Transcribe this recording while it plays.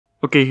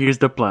Okay, here's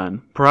the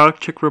plan. Prague,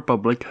 Czech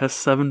Republic has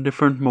 7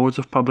 different modes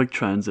of public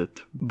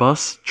transit.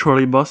 Bus,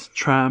 trolleybus,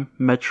 tram,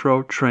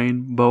 metro,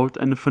 train, boat,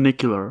 and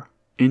funicular.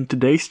 In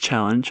today's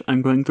challenge,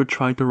 I'm going to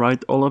try to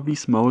ride all of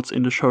these modes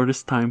in the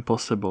shortest time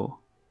possible.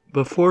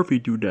 Before we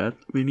do that,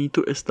 we need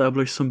to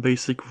establish some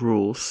basic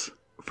rules.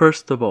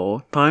 First of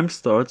all, time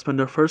starts when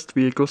the first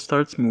vehicle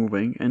starts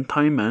moving and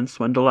time ends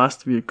when the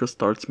last vehicle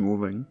starts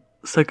moving.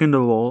 Second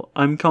of all,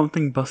 I'm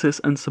counting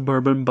buses and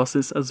suburban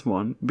buses as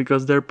one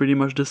because they're pretty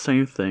much the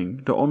same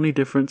thing. The only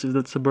difference is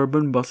that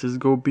suburban buses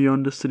go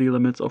beyond the city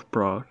limits of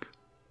Prague.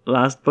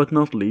 Last but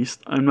not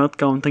least, I'm not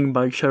counting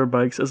bike share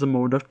bikes as a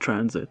mode of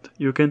transit.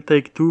 You can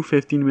take 2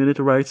 15-minute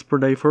rides per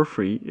day for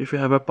free if you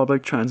have a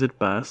public transit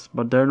pass,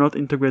 but they're not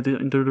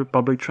integrated into the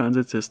public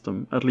transit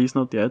system, at least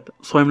not yet,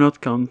 so I'm not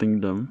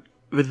counting them.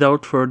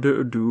 Without further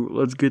ado,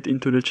 let's get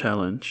into the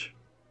challenge.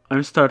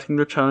 I'm starting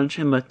the challenge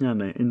in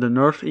Letňany, in the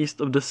northeast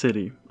of the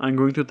city. I'm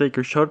going to take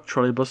a short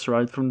trolleybus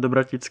ride from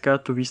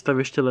Dobratická to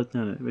Výstaviště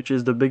Letňany, which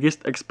is the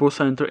biggest expo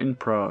center in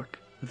Prague.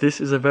 This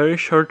is a very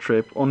short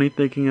trip, only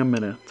taking a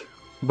minute.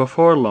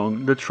 Before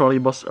long, the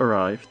trolleybus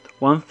arrived.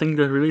 One thing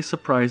that really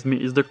surprised me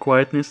is the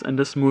quietness and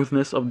the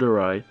smoothness of the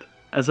ride.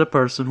 As a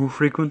person who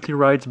frequently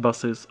rides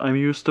buses, I'm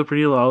used to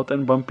pretty loud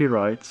and bumpy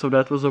rides, so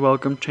that was a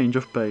welcome change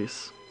of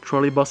pace.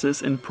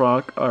 Trolleybuses in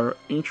Prague are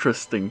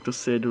interesting to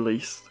say the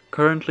least.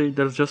 Currently,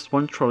 there's just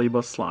one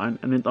trolleybus line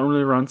and it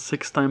only runs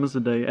 6 times a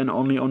day and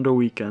only on the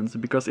weekends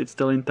because it's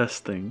still in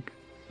testing.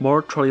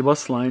 More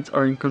trolleybus lines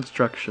are in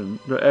construction.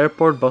 The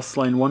airport bus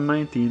line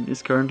 119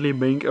 is currently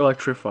being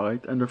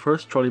electrified and the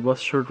first trolleybus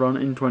should run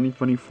in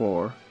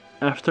 2024.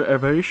 After a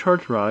very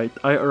short ride,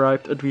 I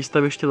arrived at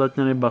Výstaviště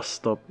Letňany bus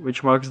stop,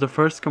 which marks the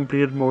first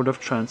completed mode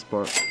of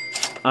transport.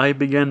 I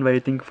began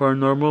waiting for a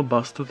normal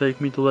bus to take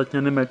me to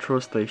Letňany metro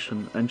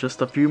station and just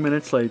a few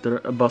minutes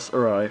later a bus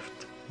arrived.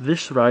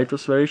 This ride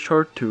was very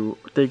short too,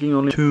 taking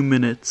only 2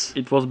 minutes.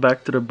 It was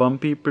back to the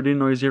bumpy, pretty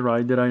noisy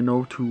ride that I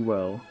know too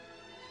well.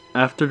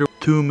 After the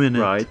 2-minute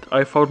ride,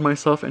 I found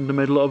myself in the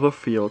middle of a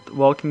field,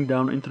 walking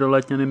down into the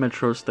Letňany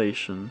metro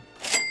station.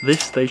 This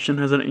station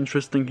has an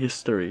interesting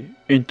history.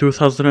 In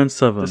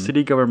 2007, the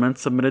city government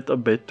submitted a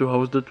bid to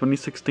host the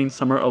 2016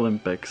 Summer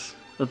Olympics.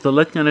 The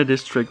Letňany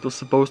district was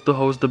supposed to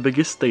host the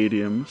biggest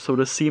stadium, so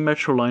the C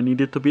metro line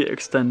needed to be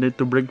extended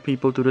to bring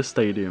people to the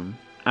stadium.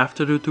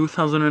 After the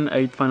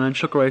 2008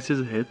 financial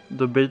crisis hit,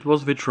 the bid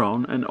was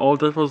withdrawn and all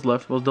that was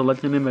left was the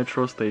Letňany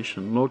metro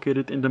station,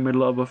 located in the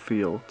middle of a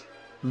field.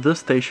 The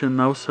station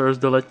now serves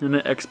the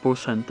Letňany Expo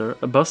Center,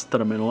 a bus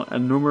terminal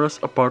and numerous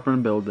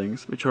apartment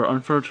buildings, which are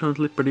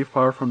unfortunately pretty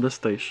far from the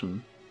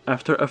station.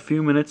 After a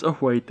few minutes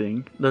of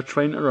waiting, the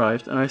train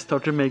arrived and I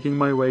started making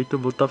my way to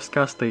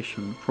Vltavská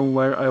station, from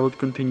where I would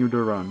continue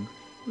the run.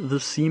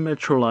 The C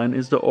metro line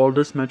is the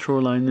oldest metro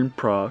line in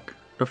Prague.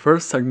 The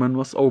first segment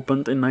was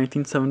opened in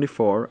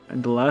 1974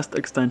 and the last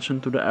extension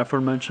to the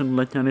aforementioned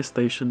Letňany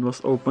station was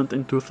opened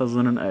in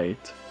 2008.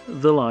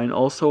 The line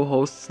also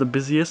hosts the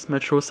busiest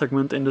metro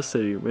segment in the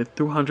city with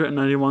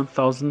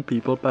 291,000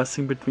 people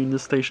passing between the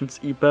stations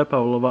IP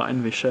Pavlova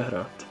and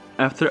Vyšehrad.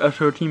 After a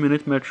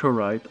 30-minute metro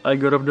ride, I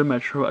got off the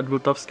metro at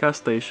Vltavská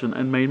station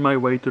and made my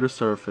way to the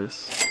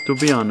surface. To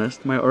be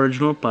honest, my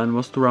original plan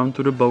was to run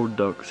to the boat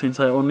dock since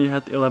I only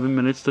had 11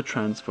 minutes to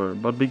transfer,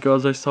 but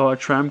because I saw a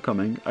tram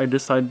coming, I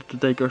decided to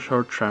take a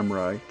short tram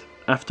ride.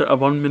 After a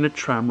 1-minute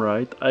tram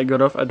ride, I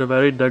got off at a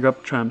very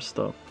dug-up tram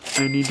stop.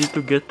 I needed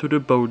to get to the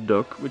boat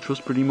dock, which was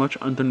pretty much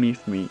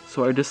underneath me,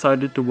 so I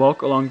decided to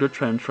walk along the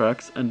tram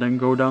tracks and then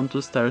go down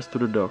the stairs to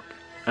the dock.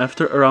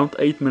 After around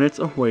 8 minutes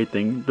of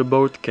waiting, the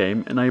boat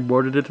came and I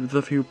boarded it with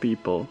a few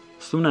people.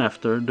 Soon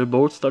after, the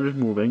boat started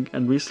moving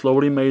and we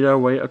slowly made our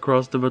way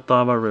across the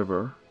Vltava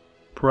river.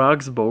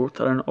 Prague's boats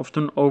are an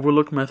often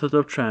overlooked method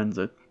of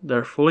transit.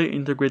 They're fully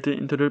integrated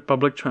into the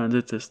public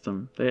transit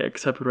system. They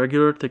accept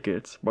regular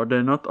tickets, but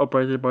they're not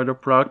operated by the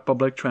Prague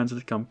Public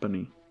Transit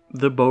Company.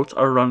 The boats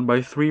are run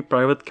by 3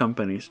 private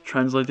companies,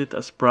 translated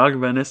as Prague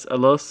Venice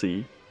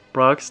LLC,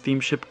 Prague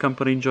Steamship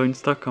Company Joint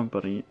Stock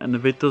Company, and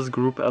Vitus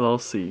Group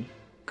LLC.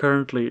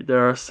 Currently,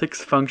 there are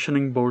 6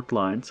 functioning boat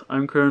lines.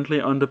 I'm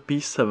currently on the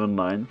P7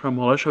 line from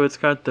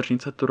Holešovická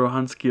Tržnice to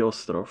Rohanský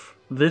Ostrov.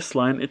 This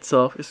line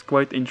itself is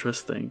quite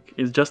interesting.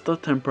 It's just a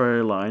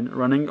temporary line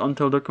running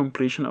until the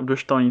completion of the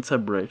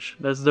Štalnice bridge.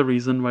 That's the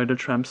reason why the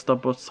tram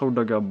stop was so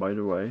dug up, by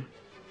the way.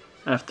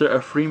 After a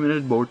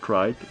 3-minute boat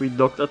ride, we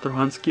docked at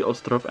Rohanský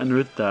Ostrov and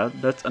with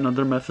that, that's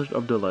another message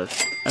of the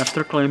list.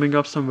 After climbing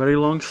up some very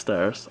long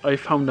stairs, I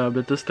found out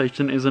that the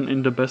station isn't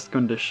in the best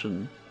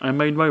condition. I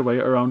made my way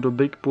around a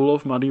big pool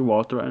of muddy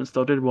water and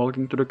started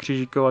walking to the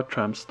Křižíkova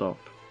tram stop.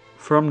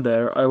 From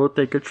there, I would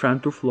take a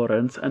tram to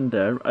Florence and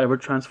there I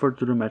would transfer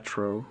to the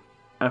metro.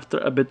 After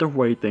a bit of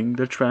waiting,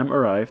 the tram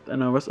arrived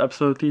and I was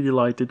absolutely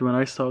delighted when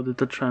I saw that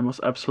the tram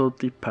was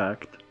absolutely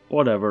packed.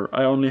 Whatever,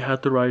 I only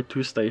had to ride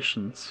 2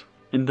 stations.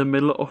 In the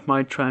middle of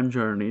my tram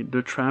journey,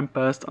 the tram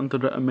passed under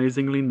the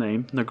amazingly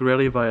named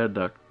Negrelli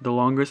Viaduct, the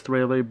longest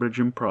railway bridge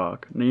in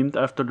Prague, named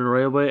after the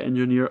railway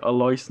engineer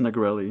Alois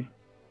Negrelli.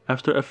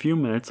 After a few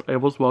minutes, I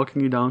was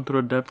walking down to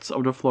the depths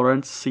of the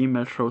Florence C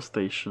metro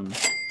station.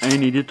 I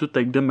needed to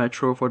take the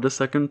metro for the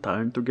second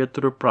time to get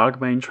to the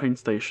Prague main train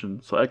station,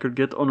 so I could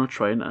get on a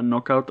train and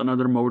knock out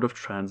another mode of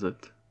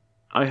transit.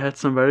 I had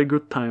some very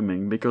good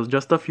timing, because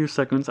just a few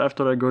seconds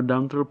after I got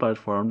down to the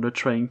platform, the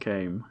train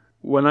came.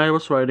 When I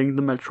was riding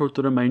the metro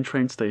to the main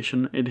train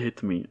station, it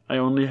hit me. I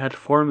only had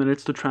 4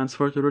 minutes to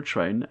transfer to the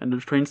train, and the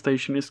train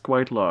station is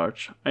quite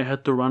large. I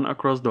had to run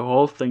across the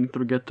whole thing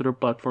to get to the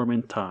platform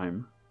in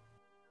time.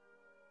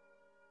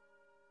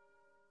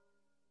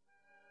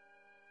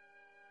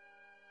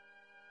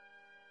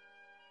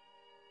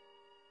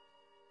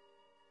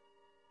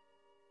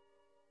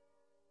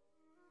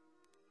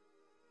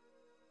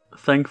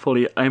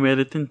 Thankfully, I made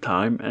it in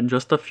time, and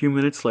just a few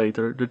minutes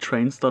later, the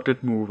train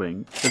started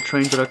moving. The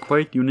trains are a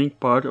quite unique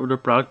part of the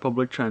Prague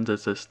Public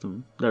Transit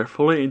system. They are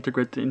fully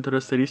integrated into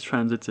the city's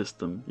transit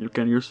system. You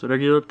can use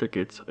regular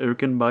tickets, or you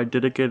can buy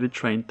dedicated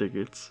train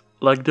tickets.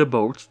 Like the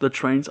boats, the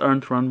trains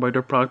aren't run by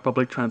the Prague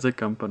Public Transit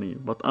Company,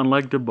 but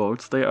unlike the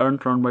boats, they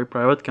aren't run by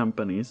private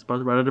companies,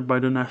 but rather by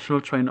the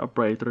national train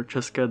operator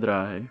České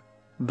dráhy.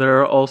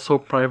 There are also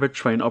private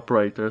train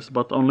operators,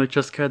 but only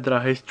České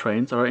dráhy's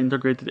trains are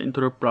integrated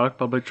into the Prague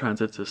Public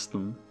Transit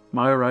system.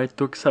 My ride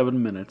took 7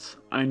 minutes.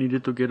 I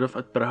needed to get off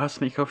at Praha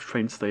Smíchov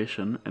train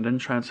station and then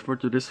transfer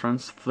to this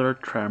run's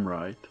third tram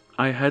ride.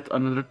 I had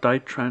another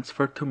tight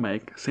transfer to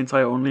make, since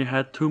I only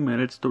had 2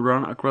 minutes to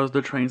run across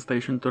the train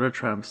station to the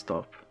tram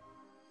stop.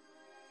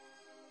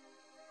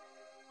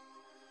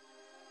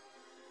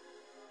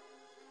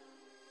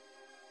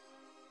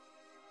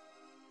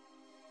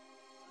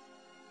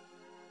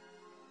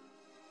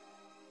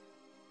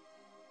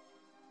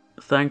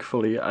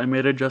 Thankfully, I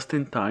made it just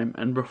in time,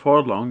 and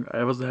before long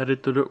I was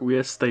headed to the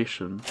Újezd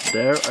station.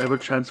 There I will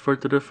transfer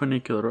to the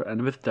Funicular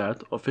and with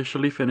that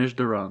officially finish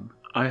the run.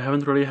 I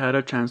haven't really had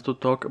a chance to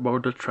talk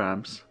about the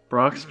trams.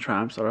 Prague's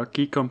trams are a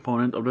key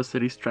component of the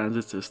city's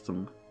transit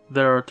system.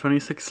 There are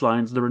 26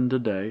 lines during the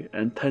day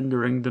and 10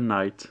 during the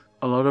night.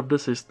 A lot of the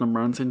system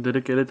runs in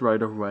dedicated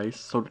right-of-ways,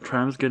 so the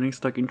trams getting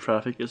stuck in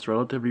traffic is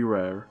relatively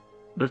rare.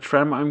 The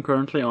tram I'm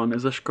currently on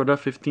is a Škoda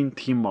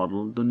 15T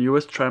model, the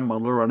newest tram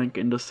model running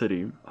in the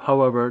city.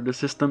 However, the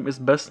system is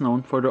best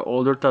known for the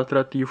older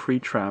Tatra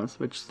T3 trams,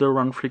 which still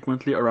run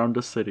frequently around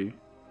the city.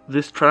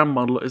 This tram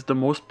model is the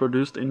most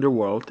produced in the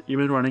world,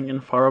 even running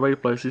in faraway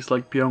places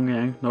like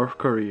Pyongyang, North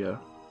Korea.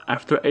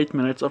 After 8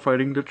 minutes of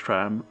riding the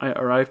tram, I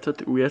arrived at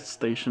the Újezd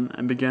station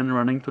and began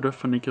running to the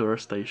Funicular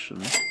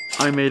station.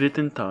 I made it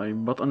in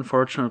time, but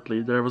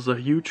unfortunately there was a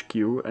huge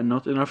queue and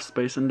not enough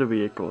space in the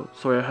vehicle,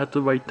 so I had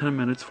to wait 10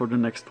 minutes for the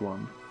next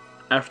one.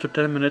 After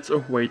 10 minutes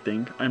of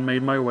waiting, I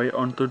made my way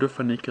onto the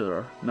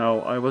Funicular. Now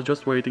I was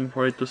just waiting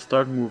for it to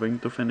start moving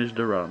to finish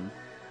the run.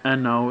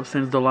 And now,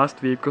 since the last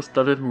vehicle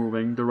started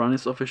moving, the run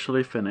is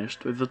officially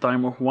finished with a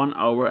time of 1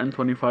 hour and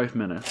 25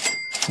 minutes.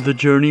 The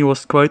journey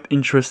was quite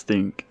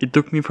interesting. It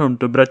took me from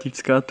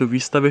Dobratická to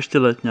Výstaviště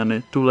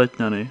Letňany,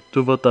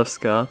 to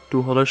Vltavská,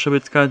 to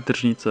Holešovická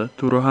Tržnice,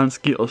 to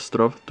Rohanský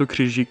ostrov, to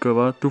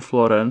Křižíkova, to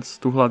Florence,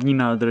 to Hlavní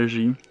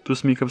nádraží, to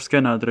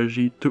Smíchovské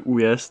nádraží, to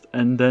Újezd,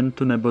 and then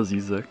to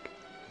Nebozízek.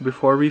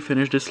 Before we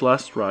finish this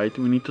last ride,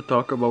 we need to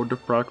talk about the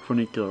Prague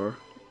Funicular.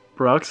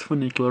 Prague's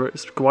Funicular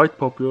is quite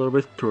popular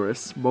with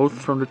tourists, both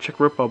from the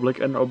Czech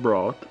Republic and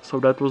abroad, so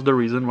that was the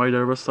reason why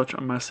there was such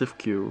a massive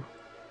queue.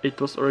 It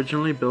was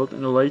originally built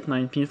in the late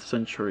 19th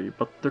century,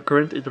 but the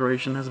current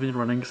iteration has been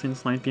running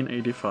since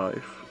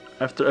 1985.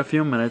 After a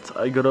few minutes,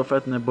 I got off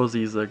at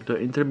Nebozízek, the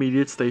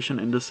intermediate station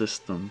in the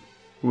system.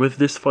 With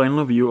this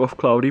final view of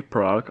cloudy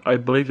Prague, I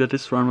believe that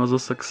this run was a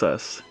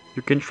success.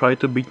 You can try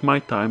to beat my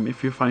time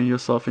if you find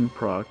yourself in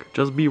Prague.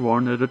 Just be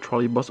warned that the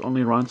Trolleybus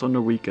only runs on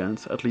the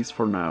weekends, at least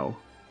for now.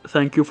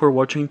 Thank you for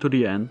watching to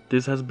the end.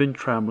 This has been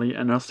Tramly,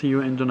 and I'll see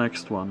you in the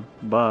next one.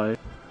 Bye!